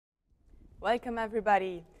Welcome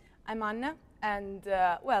everybody. I'm Anna and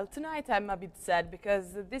well, tonight I'm a bit sad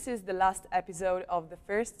because this is the last episode of the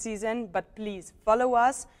first season, but please follow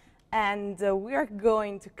us and we are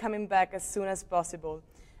going to coming back as soon as possible.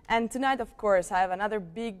 And tonight, of course, I have another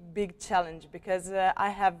big challenge because I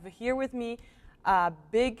have here with me a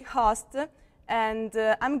big host and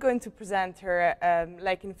I'm going to present her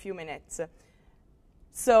like in a few minutes.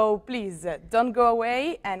 So please don't go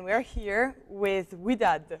away, and we're here with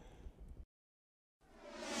Widad.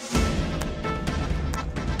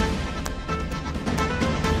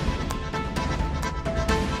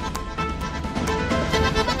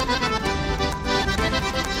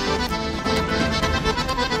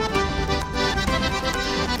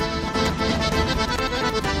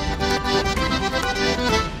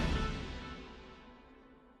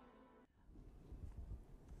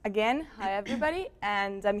 Again, hi everybody,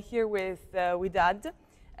 and I'm here with Widad.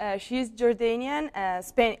 She's Jordanian,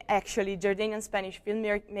 actually Jordanian Spanish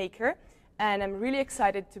filmmaker, and I'm really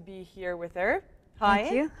excited to be here with her. Hi.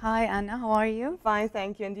 Thank you. Hi Anna, how are you? Fine,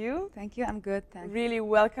 thank you, and you? Thank you, I'm good, thanks. Really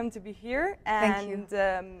welcome to be here. Thank you.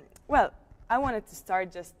 And well, I wanted to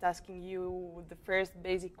start just asking you the first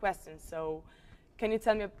basic question. So, can you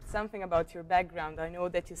tell me something about your background? I know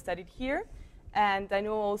that you studied here. And I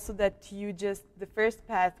know also that the first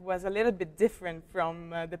path was a little bit different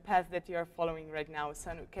from the path that you are following right now.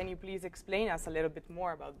 So can you please explain us a little bit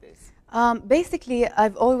more about this? Basically,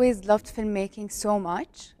 I've always loved filmmaking so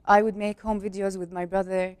much. I would make home videos with my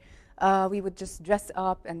brother. We would just dress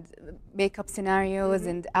up and make up scenarios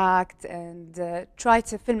and act and try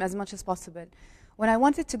to film as much as possible. When I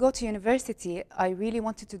wanted to go to university, I really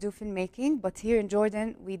wanted to do filmmaking, but here in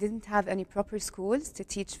Jordan, we didn't have any proper schools to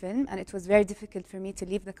teach film, and it was very difficult for me to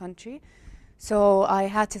leave the country. So I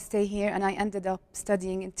had to stay here, and I ended up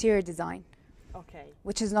studying interior design,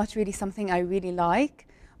 which is not really something I really like,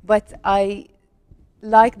 but I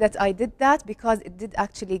like that I did that because it did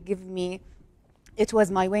actually give me, it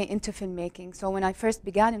was my way into filmmaking. So when I first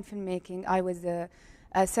began in filmmaking, I was a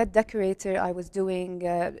set decorator. I was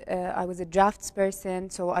a drafts person,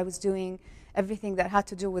 so I was doing everything that had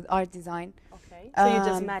to do with art design. Okay, so you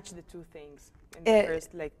just matched the two things in the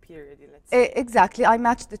first period, let's say. Exactly, I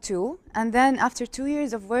matched the two. And then after 2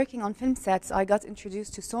 years of working on film sets, I got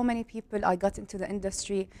introduced to so many people. I got into the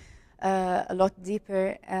industry a lot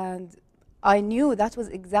deeper, and I knew that was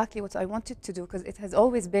exactly what I wanted to do because it has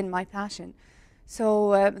always been my passion.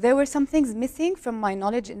 So there were some things missing from my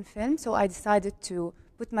knowledge in film, so I decided to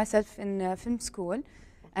put myself in film school,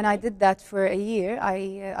 and I did that for a year.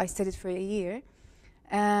 I studied for a year,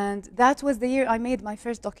 and that was the year I made my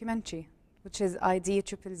first documentary, which is ID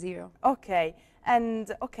TVShow. Okay,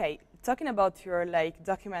 and talking about your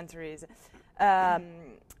documentaries,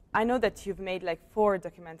 I know that you've made 4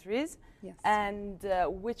 documentaries. Yes. And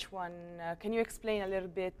which one? Can you explain a little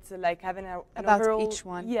bit, having an about overall, each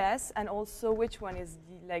one? Yes, and also which one is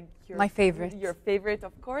your my favorite? Your favorite,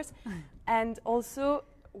 of course, and also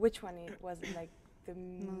which one was the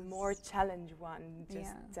more challenging one?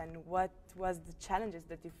 And what was the challenges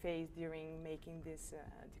that you faced during making these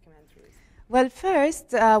documentaries? Well,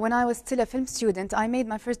 first, when I was still a film student, I made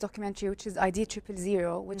my first documentary, which is ID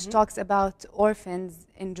TVShow, which talks about orphans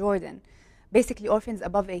in Jordan. Basically, orphans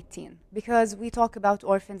above 18, because we talk about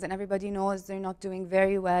orphans and everybody knows they're not doing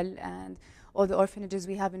very well, and all the orphanages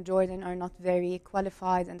we have in Jordan are not very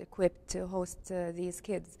qualified and equipped to host these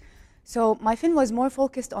kids. So my film was more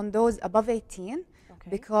focused on those above 18,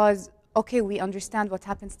 because, we understand what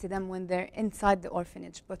happens to them when they're inside the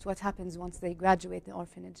orphanage, but what happens once they graduate the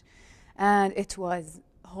orphanage. And it was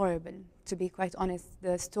horrible, to be quite honest.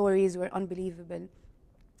 The stories were unbelievable.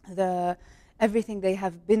 Everything they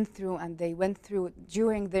have been through and they went through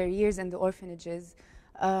during their years in the orphanages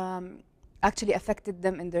actually affected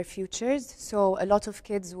them in their futures. So a lot of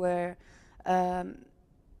kids were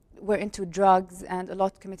into drugs, and a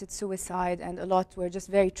lot committed suicide, and a lot were just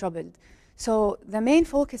very troubled. So the main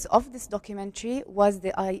focus of this documentary was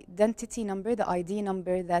the identity number, the ID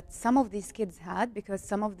number that some of these kids had, because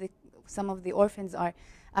some of the orphans are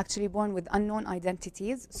actually born with unknown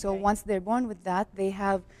identities. So once they're born with that, they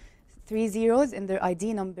have 3 zeros in their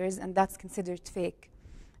ID numbers, and that's considered fake.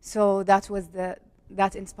 So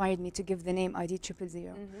that inspired me to give the name ID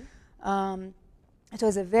TVShow.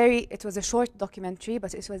 It was a short documentary,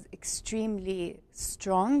 but it was extremely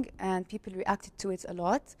strong, and people reacted to it a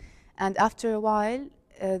lot. And after a while,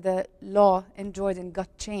 the law in Jordan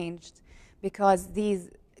got changed, because these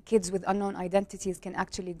kids with unknown identities can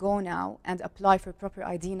actually go now and apply for proper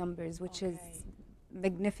ID numbers, which is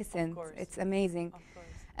magnificent. It's amazing.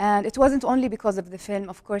 And it wasn't only because of the film.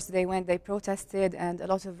 Of course, they went, they protested, and a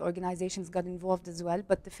lot of organizations got involved as well.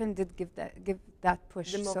 But the film did give that push.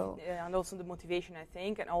 And also the motivation, I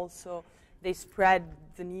think, and also they spread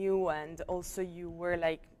the new, and also you were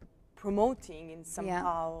like promoting in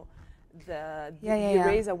somehow you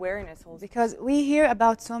raise awareness also. Because we hear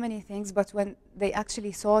about so many things, but when they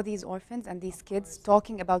actually saw these orphans and these kids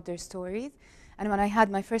talking about their stories, and when I had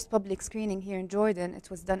my first public screening here in Jordan, it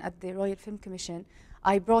was done at the Royal Film Commission.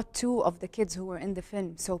 I brought 2 of the kids who were in the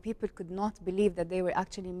film, so people could not believe that they were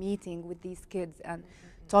actually meeting with these kids and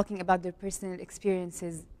talking about their personal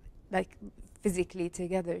experiences, like physically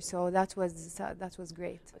together. So that was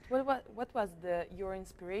great. But what was your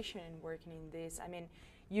inspiration in working in this? I mean,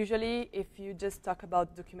 usually if you just talk about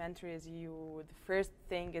documentaries, the first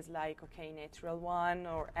thing is like, okay, natural one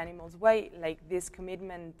or animals. Why like this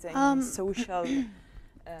commitment and social?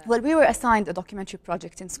 Well, we were assigned a documentary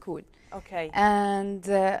project in school. Okay. And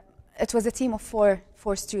it was a team of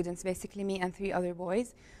four students, basically me and 3 other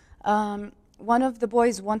boys. One of the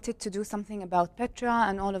boys wanted to do something about Petra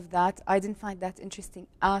and all of that. I didn't find that interesting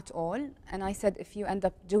at all. And I said, if you end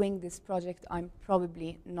up doing this project, I'm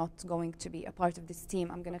probably not going to be a part of this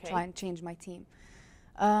team. I'm going to try and change my team.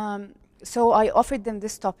 So I offered them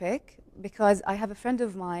this topic because I have a friend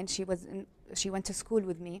of mine. She went to school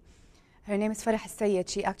with me. Her name is Farah Al-Sayed.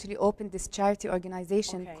 She actually opened this charity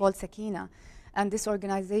organization called Sakina. And this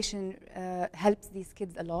organization helps these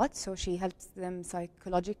kids a lot. So she helps them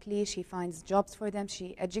psychologically. She finds jobs for them.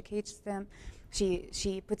 She educates them.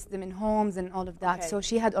 She puts them in homes and all of that. So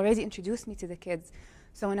she had already introduced me to the kids.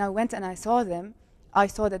 So when I went and I saw them, I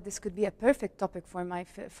saw that this could be a perfect topic for my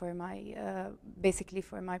basically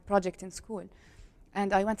for my project in school.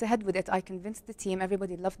 And I went ahead with it. I convinced the team.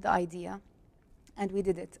 Everybody loved the idea. And we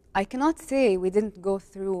did it. I cannot say we didn't go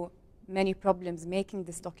through many problems making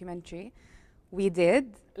this documentary. We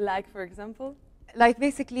did. Like, for example? Like,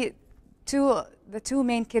 basically, the 2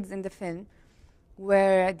 main kids in the film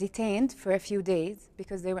were detained for a few days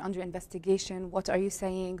because they were under investigation. What are you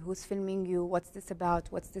saying? Who's filming you? What's this about?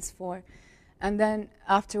 What's this for? And then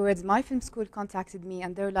afterwards, my film school contacted me,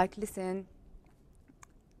 and they were like, listen,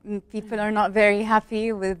 people are not very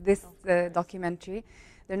happy with this documentary.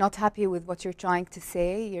 They're not happy with what you're trying to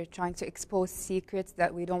say. You're trying to expose secrets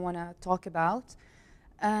that we don't want to talk about.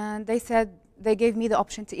 And they said, they gave me the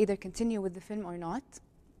option to either continue with the film or not.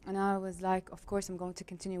 And I was like, of course I'm going to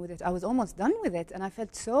continue with it. I was almost done with it, and I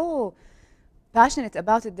felt so passionate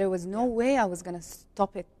about it. There was no way I was going to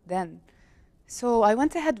stop it then. So I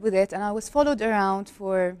went ahead with it, and I was followed around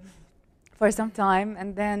for some time,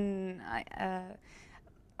 and then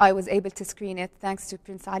I was able to screen it thanks to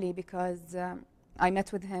Prince Ali, because I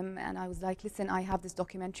met with him and I was like, listen, I have this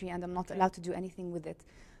documentary and I'm not allowed to do anything with it,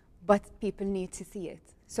 but people need to see it.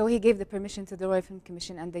 So he gave the permission to the Royal Film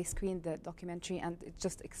Commission, and they screened the documentary, and it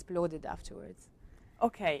just exploded afterwards.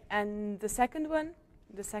 Okay, and the second one?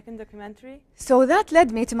 The second documentary? So that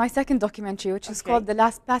led me to my second documentary, which is called The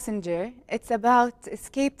Last Passenger. It's about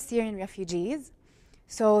escaped Syrian refugees.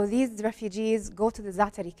 So these refugees go to the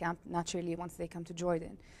Zaatari camp, naturally, once they come to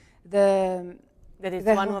Jordan. That is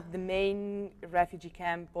one of the main refugee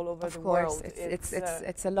camps all over the world. Of course,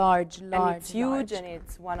 it's a large, and it's huge, and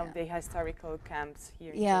it's one of the historical camps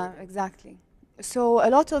here in Jordan. Exactly. So a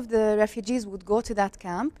lot of the refugees would go to that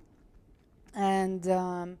camp, and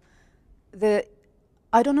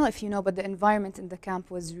I don't know if you know, but the environment in the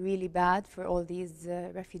camp was really bad for all these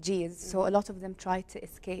refugees. So a lot of them tried to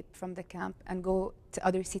escape from the camp and go to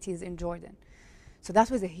other cities in Jordan. So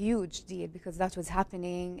that was a huge deal, because that was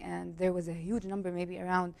happening, and there was a huge number, maybe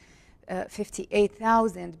around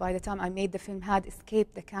 58,000 by the time I made the film had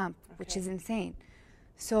escaped the camp, which is insane.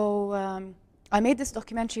 So I made this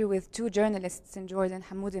documentary with 2 journalists in Jordan,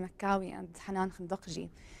 Hamoudi Makkawi and Hanan Khandaqji.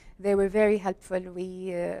 They were very helpful.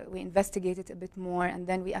 We investigated a bit more, and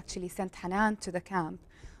then we actually sent Hanan to the camp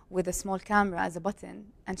with a small camera as a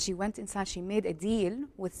button, and she went inside, she made a deal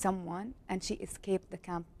with someone, and she escaped the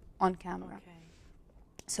camp on camera.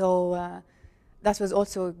 So that was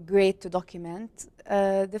also great to document.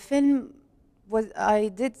 The film I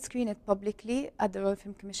did screen it publicly at the Royal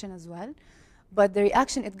Film Commission as well, but the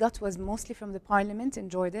reaction it got was mostly from the parliament in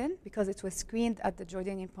Jordan, because it was screened at the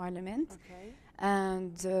Jordanian parliament.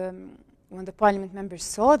 And when the parliament members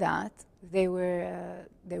saw that, they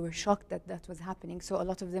were shocked that that was happening. So a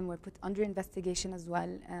lot of them were put under investigation as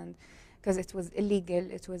well, and because it was illegal,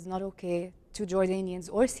 it was not okay to Jordanians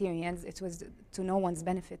or Syrians. It was to no one's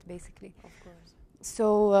benefit, basically. Of course.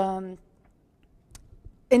 So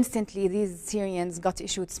instantly, these Syrians got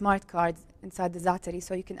issued smart cards inside the Zaatari,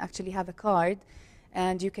 so you can actually have a card,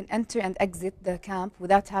 and you can enter and exit the camp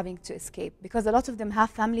without having to escape, because a lot of them have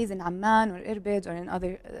families in Amman or Irbid or in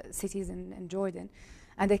other cities in Jordan,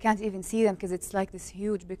 and they can't even see them because it's like this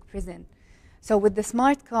huge big prison. So with the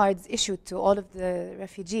smart cards issued to all of the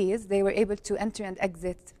refugees, they were able to enter and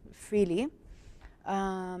exit freely.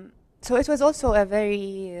 So it was also a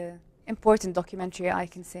very important documentary, I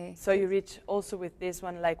can say. So you reach also with this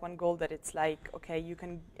one, like one goal that it's like, okay, you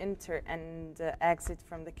can enter and exit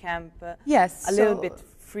from the camp yes, a little bit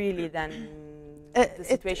freely than the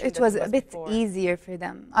situation it was a bit before. easier for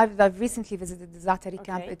them. I've recently visited the Zaatari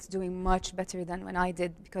camp. Okay. It's doing much better than when I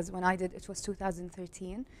did, because when I did it was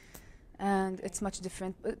 2013, and it's much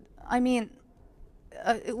different. But I mean,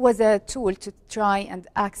 it was a tool to try and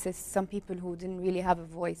access some people who didn't really have a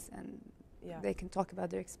voice, and they can talk about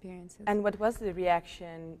their experiences. And what was the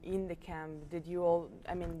reaction in the camp? Did you all,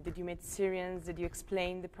 I mean, did you meet Syrians? Did you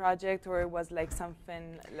explain the project, or it was like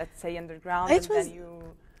something, let's say, underground? It was,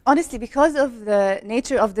 honestly, because of the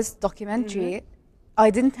nature of this documentary, I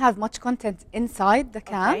didn't have much content inside the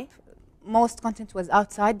camp. Okay. Most content was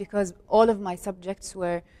outside, because all of my subjects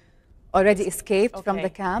were already escaped from the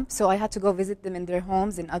camp, so I had to go visit them in their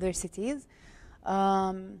homes in other cities.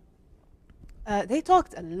 They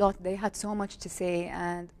talked a lot. They had so much to say,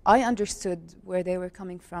 and I understood where they were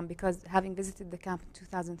coming from, because having visited the camp in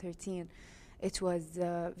 2013, it was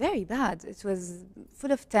very bad. It was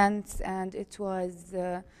full of tents, and it was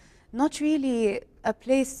not really a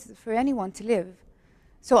place for anyone to live.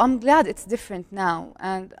 So I'm glad it's different now,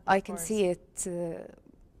 and I can see it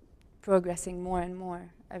progressing more and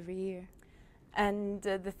more every year. And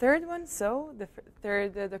the third one, so the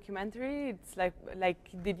third documentary, it's like,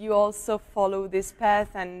 did you also follow this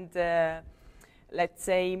path and, let's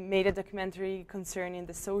say, made a documentary concerning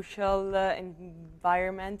the social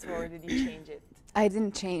environment, or did you change it? I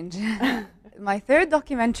didn't change. My third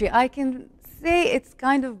documentary, I can say it's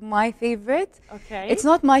kind of my favorite. Okay. It's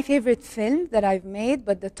not my favorite film that I've made,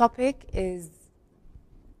 but the topic is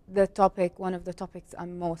one of the topics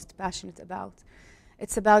I'm most passionate about.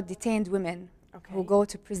 It's about detained women who go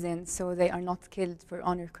to prison so they are not killed for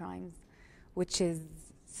honor crimes, which is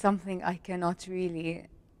something I cannot really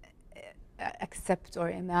accept or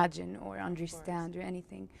imagine or understand or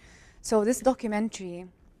anything. So this documentary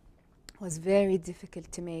was very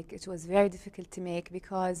difficult to make. It was very difficult to make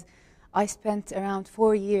because I spent around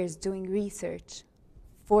 4 years doing research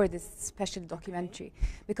for this special documentary,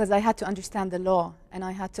 because I had to understand the law, and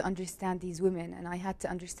I had to understand these women, and I had to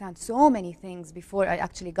understand so many things before I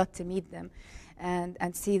actually got to meet them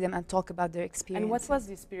and see them and talk about their experiences. And what was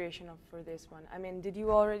the inspiration for this one? I mean, did you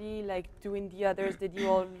already, like doing the others, did you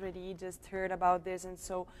already just heard about this, and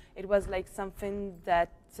so it was like something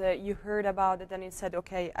that you heard about it and you said,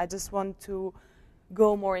 okay, I just want to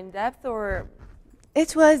go more in depth? Or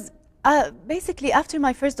it was basically after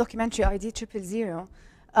my first documentary, ID 000,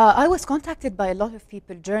 I was contacted by a lot of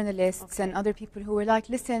people, journalists and other people, who were like,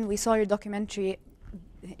 listen, we saw your documentary,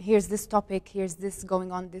 here's this topic, here's this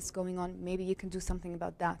going on, maybe you can do something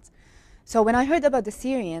about that. So when I heard about the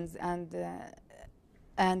Syrians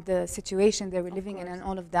and the situation they were living in and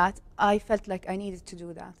all of that, I felt like I needed to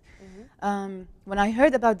do that. When I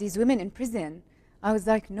heard about these women in prison, I was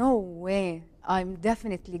like, no way, I'm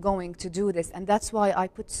definitely going to do this. And that's why I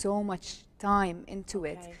put so much time into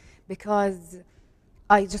it, because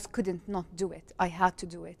I just couldn't not do it. I had to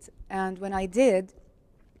do it. And when I did,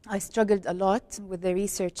 I struggled a lot with the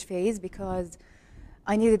research phase, because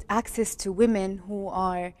I needed access to women who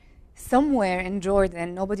are somewhere in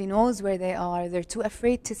Jordan. Nobody knows where they are. They're too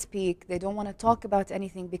afraid to speak. They don't want to talk about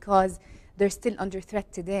anything because they're still under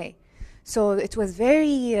threat today. So it was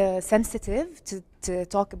very sensitive to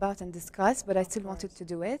talk about and discuss, but I still wanted to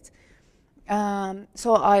do it.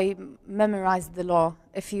 So I memorized the law.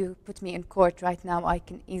 If you put me in court right now, I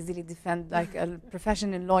can easily defend like a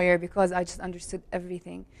professional lawyer, because I just understood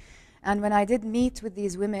everything. And when I did meet with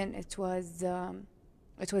these women, it was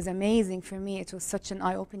amazing for me. It was such an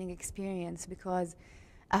eye-opening experience, because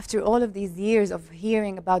after all of these years of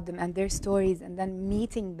hearing about them and their stories and then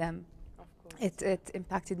meeting them, it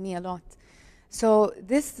impacted me a lot. So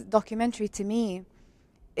this documentary to me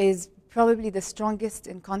is probably the strongest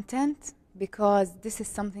in content, because this is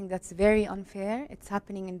something that's very unfair. It's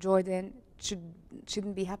happening in Jordan.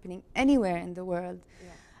 Shouldn't be happening anywhere in the world.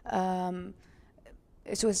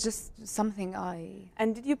 It was just something I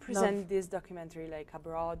And did you present this documentary like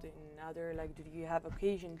abroad, in other, like, did you have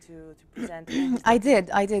occasion to present it? I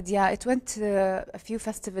did, yeah. It went to a few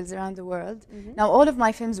festivals around the world. Now, all of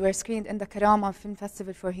my films were screened in the Karama Film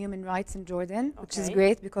Festival for Human Rights in Jordan, which is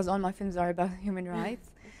great, because all my films are about human rights.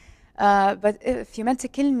 But If You Meant to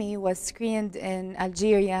Kill Me was screened in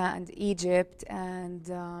Algeria and Egypt, and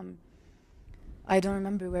I don't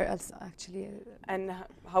remember where else actually. And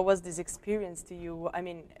how was this experience to you? I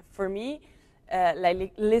mean, for me,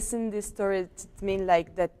 like listen this story, it means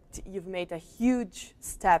like that you've made a huge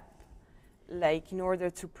step, like in order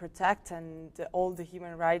to protect and all the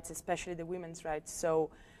human rights, especially the women's rights. So,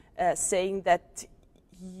 saying that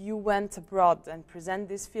you went abroad and present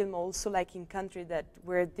this film also like in country that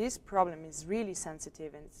where this problem is really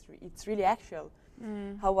sensitive and it's really actual.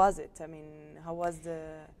 How was it? I mean, how was the...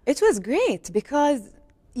 It was great because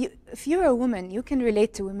if you're a woman, you can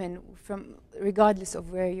relate to women from regardless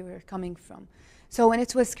of where you were coming from. So when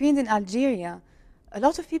it was screened in Algeria, a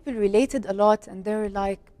lot of people related a lot, and they were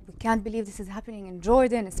like, we can't believe this is happening in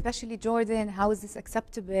Jordan, especially Jordan. How is this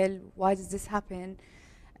acceptable? Why does this happen?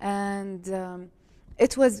 And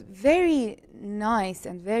it was very nice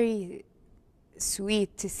and very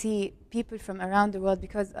sweet to see people from around the world,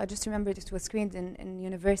 because I just remembered it was screened in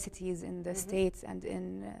universities in the States and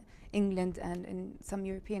in England and in some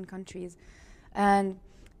European countries. And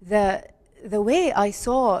the way I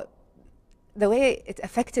saw, the way it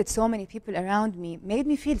affected so many people around me made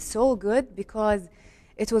me feel so good, because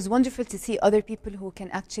it was wonderful to see other people who can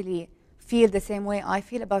actually feel the same way I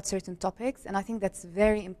feel about certain topics. And I think that's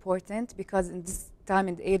very important, because in this time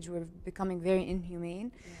and age we're becoming very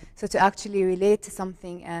inhumane. So to actually relate to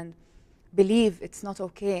something and believe it's not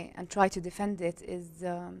okay and try to defend it is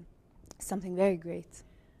something very great.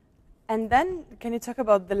 And then can you talk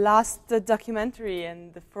about the last documentary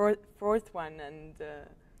and the fourth one? And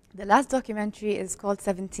the last documentary is called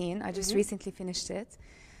 17. I just recently finished it.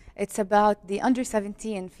 It's about the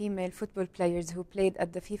under-17 female football players who played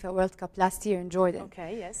at the FIFA World Cup last year in Jordan.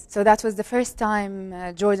 Okay, yes. So that was the first time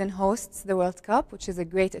Jordan hosts the World Cup, which is a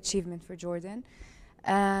great achievement for Jordan.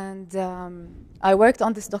 And I worked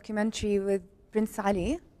on this documentary with Prince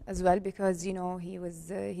Ali as well, because you know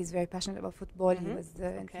he's very passionate about football. He was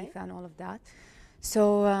in FIFA and all of that.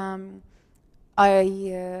 So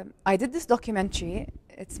I did this documentary.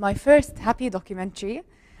 It's my first happy documentary.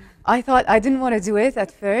 I thought I didn't want to do it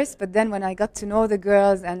at first, but then when I got to know the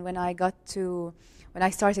girls and when I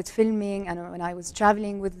started filming and when I was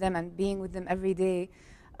traveling with them and being with them every day,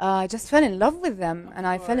 I just fell in love with them, and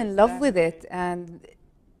I fell in love with it. And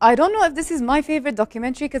I don't know if this is my favorite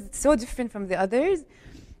documentary because it's so different from the others,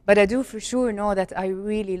 but I do for sure know that I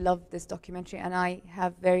really love this documentary and I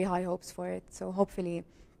have very high hopes for it. So hopefully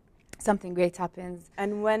something great happens.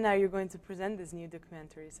 And when are you going to present this new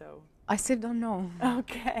documentary? So I still don't know.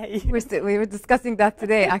 Okay. We were discussing that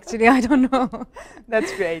today, actually. I don't know.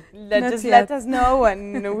 That's great. Let us know,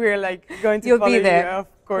 and we're like going to You'll follow be there. you.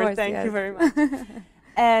 Of course. Thank you very much.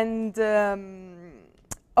 And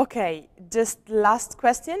okay, just last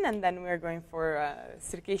question, and then we're going for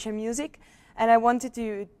circadian music. And I wanted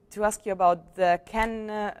to ask you about the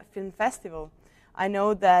Cannes Film Festival. I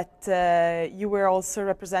know that you were also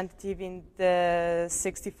representative in the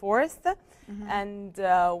 64th. And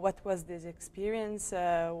what was this experience?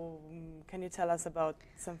 Can you tell us about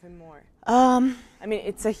something more? I mean,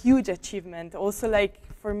 it's a huge achievement. Also, like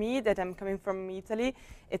for me, that I'm coming from Italy,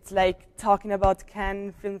 it's like talking about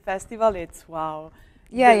Cannes Film Festival. It's wow.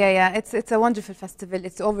 Yeah. It's a wonderful festival.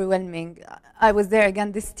 It's overwhelming. I was there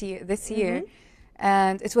again this year,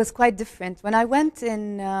 and it was quite different. When I went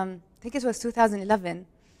in, I think it was 2011.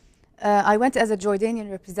 I went as a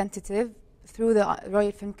Jordanian representative through the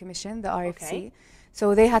Royal Film Commission, the RFC. Okay.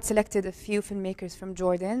 So they had selected a few filmmakers from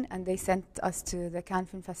Jordan, and they sent us to the Cannes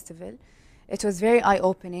Film Festival. It was very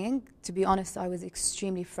eye-opening. To be honest, I was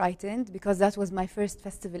extremely frightened because that was my first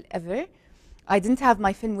festival ever. I didn't have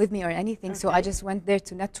my film with me or anything, so I just went there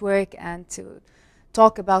to network and to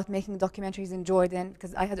talk about making documentaries in Jordan,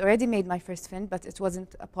 because I had already made my first film, but it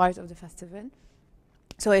wasn't a part of the festival.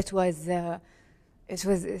 So it was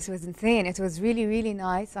insane. It was really, really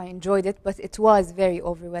nice. I enjoyed it, but it was very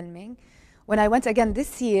overwhelming. When I went again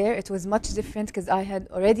this year, it was much different because I had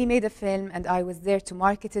already made a film and I was there to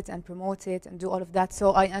market it and promote it and do all of that.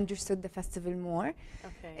 So I understood the festival more.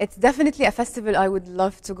 Okay. It's definitely a festival I would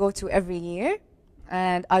love to go to every year.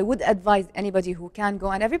 And I would advise anybody who can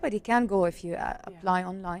go, and everybody can go if you apply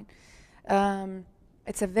online.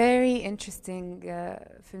 It's a very interesting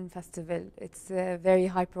film festival. It's very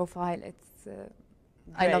high profile.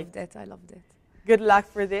 I loved it. Good luck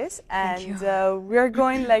for this. And we're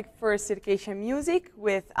going like for circadian music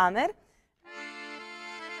with Amer.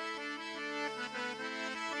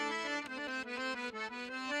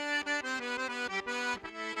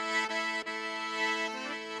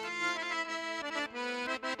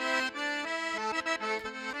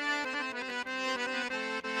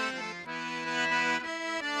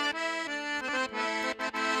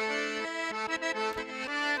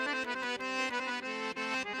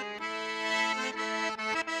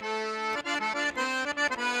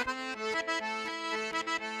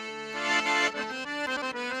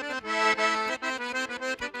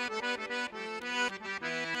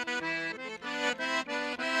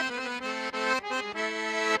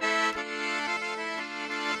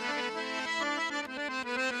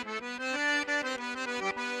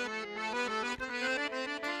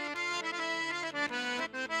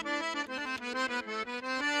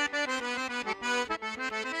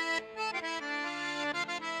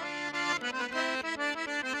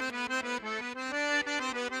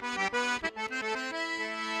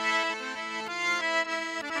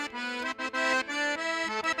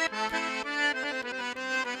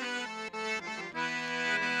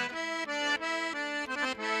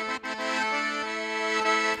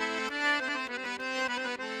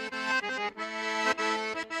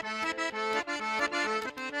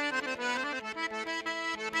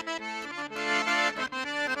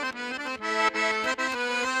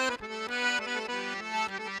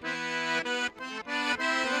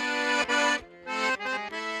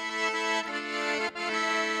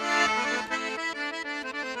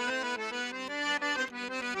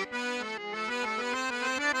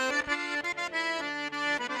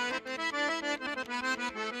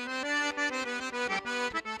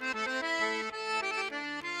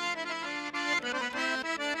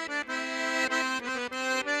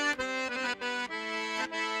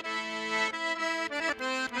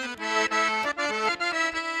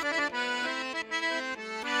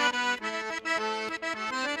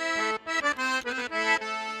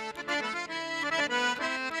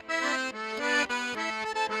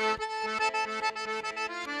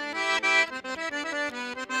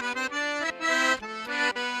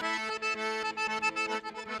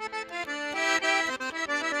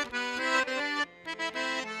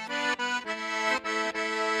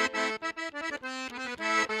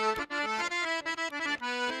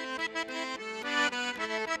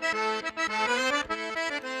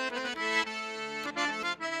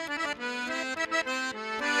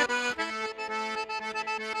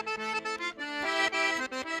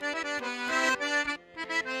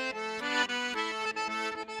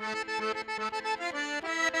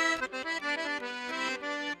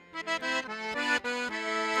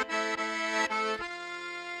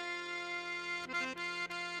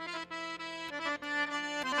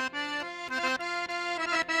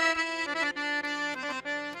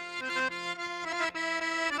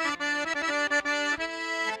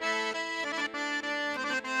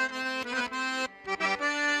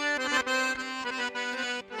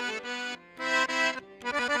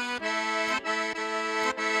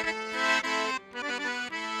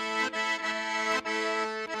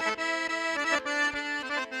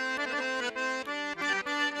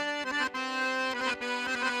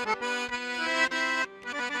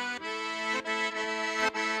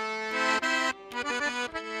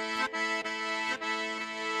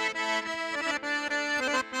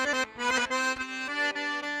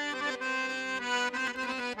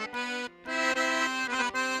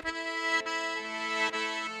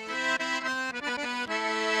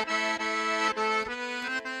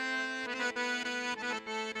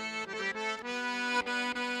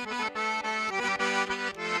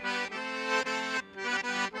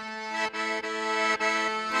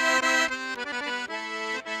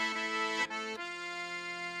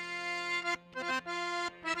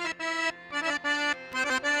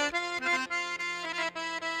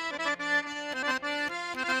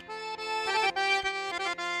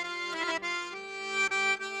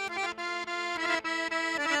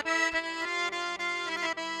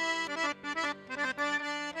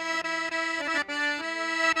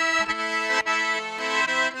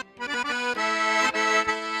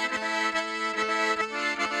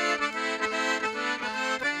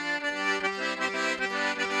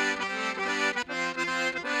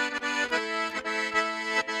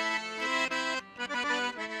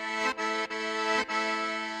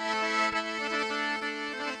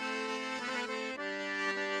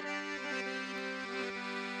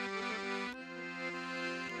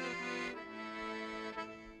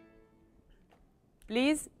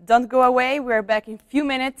 Please don't go away. We're back in a few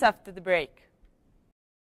minutes after the break.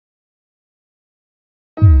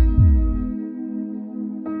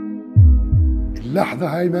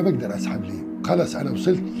 اللحظة هاي ما بقدر أسحب لي، خلص أنا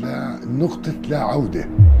وصلت لنقطة لا عودة.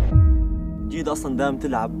 جيد أصلاً دائم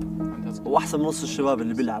تلعب وأحسن من نص الشباب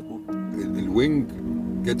اللي بيلعبوا. الوينج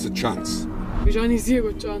gets a chance. بيجاني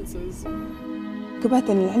zero chances. كبات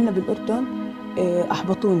اللي عندنا بالأردن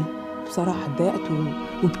أحبطوني بصراحة، تضايقت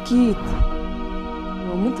وبكيت.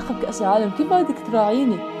 ومنتخب كأس العالم كيف بدك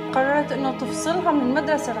تراعيني؟ قررت إنه تفصلها من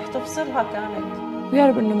المدرسة، رح تفصلها كانت. ويا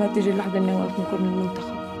رب إنه ما تيجي اللحظة إني وقت نكون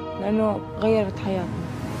المنتخب، لأنه غيرت حياتنا.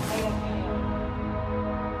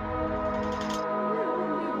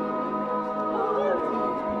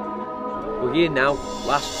 We're here now,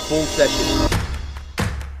 last full session.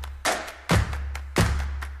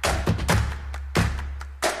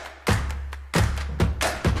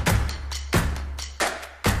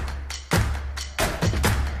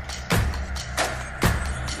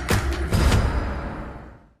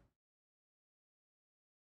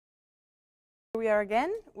 We are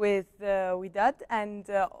again with Widad, and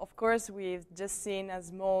of course we've just seen a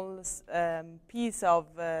small piece of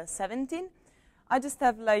 17. I just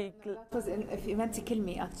have like... That was in If You Meant to Kill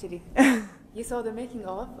Me, actually. You saw the making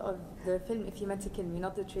of the film If You Meant to Kill Me,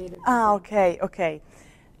 not the trailer. Ah, okay, okay.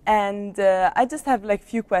 And I just have like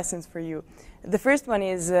few questions for you. The first one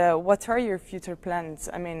is, what are your future plans?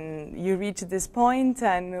 I mean, you reached this point,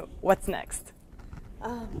 and what's next?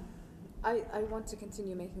 I want to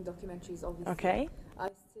continue making documentaries, obviously. Okay. I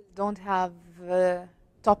still don't have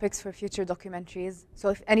topics for future documentaries. So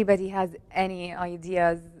if anybody has any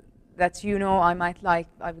ideas that you know I might like,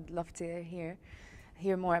 I would love to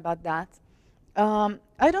hear more about that.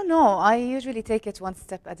 I don't know. I usually take it one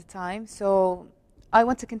step at a time. So I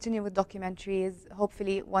want to continue with documentaries.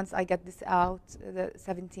 Hopefully, once I get this out, the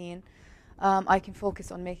 17, I can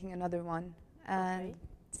focus on making another one and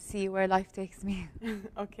see where life takes me.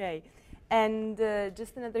 Okay. And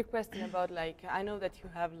just another question about, like, I know that you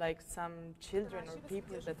have like some children or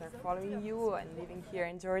people that are following you and living here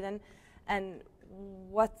in Jordan. And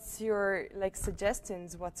what's your like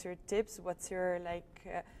suggestions? What's your tips? What's your like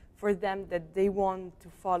for them that they want to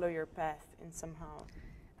follow your path in somehow?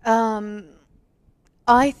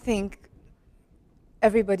 I think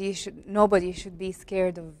nobody should be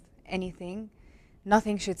scared of anything.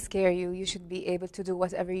 Nothing should scare you. You should be able to do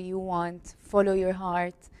whatever you want. Follow your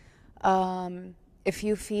heart. If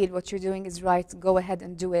you feel what you're doing is right, go ahead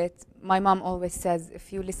and do it. My mom always says,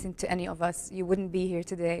 if you listened to any of us, you wouldn't be here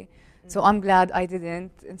today. So I'm glad I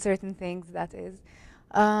didn't, in certain things, that is.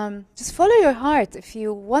 Just follow your heart. If you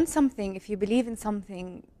want something, if you believe in something,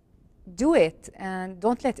 do it. And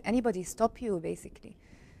don't let anybody stop you, basically.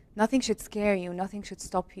 Nothing should scare you. Nothing should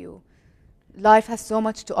stop you. Life has so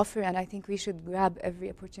much to offer, and I think we should grab every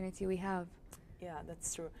opportunity we have. Yeah,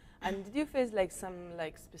 that's true. And did you face like some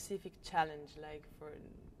like specific challenge, like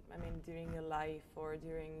during your life or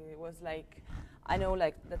during, it was like, I know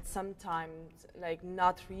like that sometimes like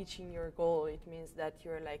not reaching your goal, it means that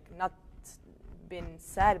you're like not been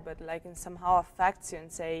sad, but like it somehow affects you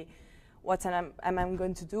and say, what am I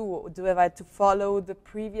going to do? Do I have to follow the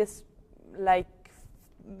previous like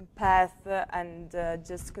path and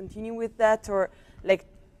just continue with that, or like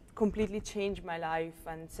completely change my life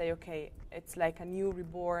and say, okay, it's like a new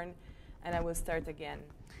reborn and I will start again?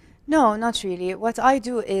 No, not really. What I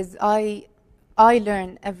do is I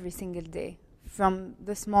learn every single day, from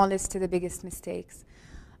the smallest to the biggest mistakes.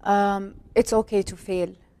 It's okay to fail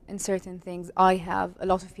in certain things. I have, a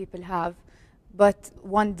lot of people have, but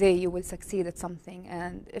one day you will succeed at something,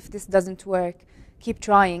 and if this doesn't work, keep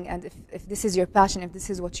trying, and if this is your passion, if this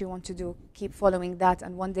is what you want to do, keep following that,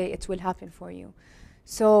 and one day it will happen for you.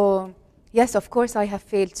 So yes, of course I have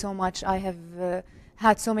failed so much. I have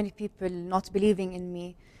had so many people not believing in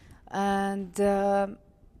me, and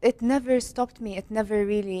it never stopped me. It never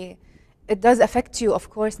really, it does affect you, of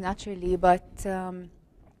course, naturally, but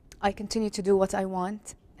I continue to do what I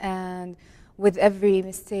want, and with every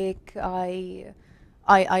mistake I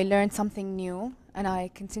learned something new, and I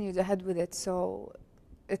continued ahead with it. So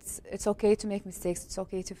it's okay to make mistakes. It's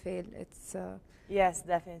okay to fail. It's yes,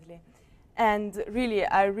 definitely. And really,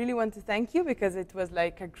 I really want to thank you, because it was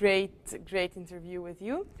like a great interview with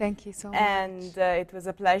you. Thank you so much. And it was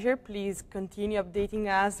a pleasure. Please continue updating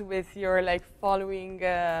us with your like following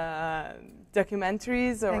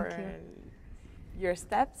documentaries or your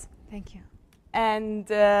steps. Thank you. And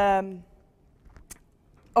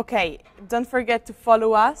okay, don't forget to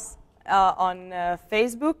follow us on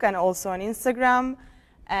Facebook and also on Instagram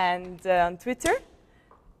and on Twitter.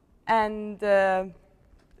 And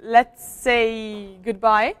let's say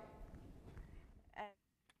goodbye